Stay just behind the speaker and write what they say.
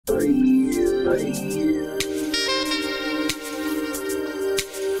Yo,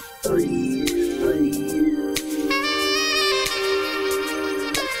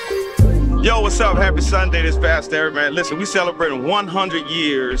 what's up? Happy Sunday, this Pastor Eric, man. Listen, we celebrating 100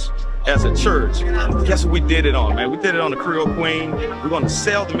 years as a church. And guess what we did it on, man? We did it on the Creole Queen. We're going to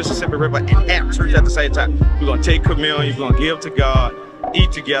sail the Mississippi River and have church at the same time. We're going to take communion, we're going to give to God,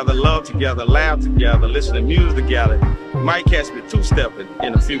 eat together, love together, laugh together, listen to music together. You might catch me two-stepping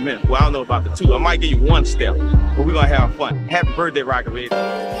in a few minutes. Well, I don't know about the two. I might give you one step, but we're going to have fun. Happy birthday, Rockin On.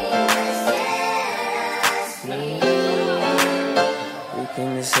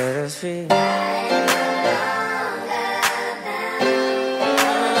 Can you set us free?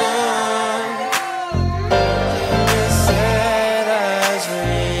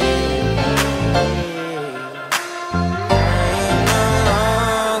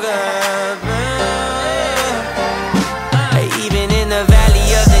 Even in the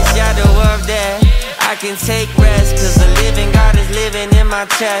valley of the shadow of death, I can take rest, cause the living God is living in my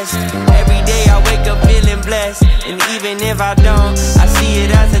chest. Every day I wake up feeling blessed, and even if I don't, I see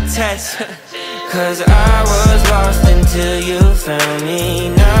it as a test. Cause I was lost until you found me.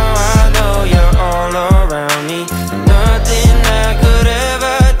 Now I know you're all around me. Nothing I could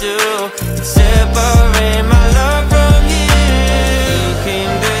ever do can separate my love from you. You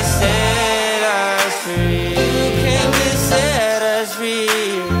came to set us free. You came to set us free.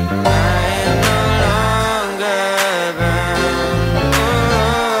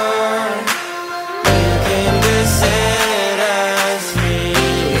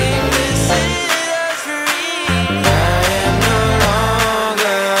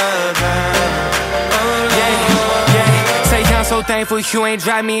 So thankful you ain't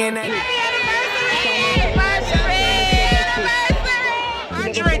drive me in that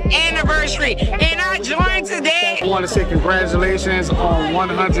 100th anniversary, and I joined today. I want to say congratulations on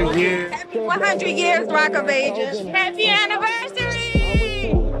 100 years. Happy 100 years, Rock of Ages. Happy anniversary.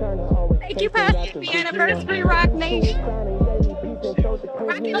 Thank you, Pastor. Happy anniversary, Rock Nation.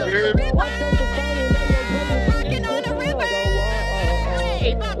 Rockin' on the river. Rockin' on the river.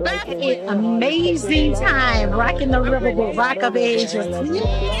 An amazing time rocking the river with Rock of Ages. Cause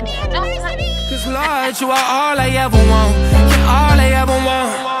Lord, you are all I ever want. You're all I ever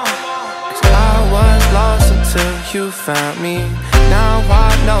want. Cause I was lost until you found me. Now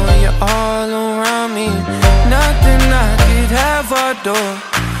I know you're all around me. Nothing I could ever do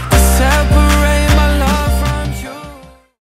to separate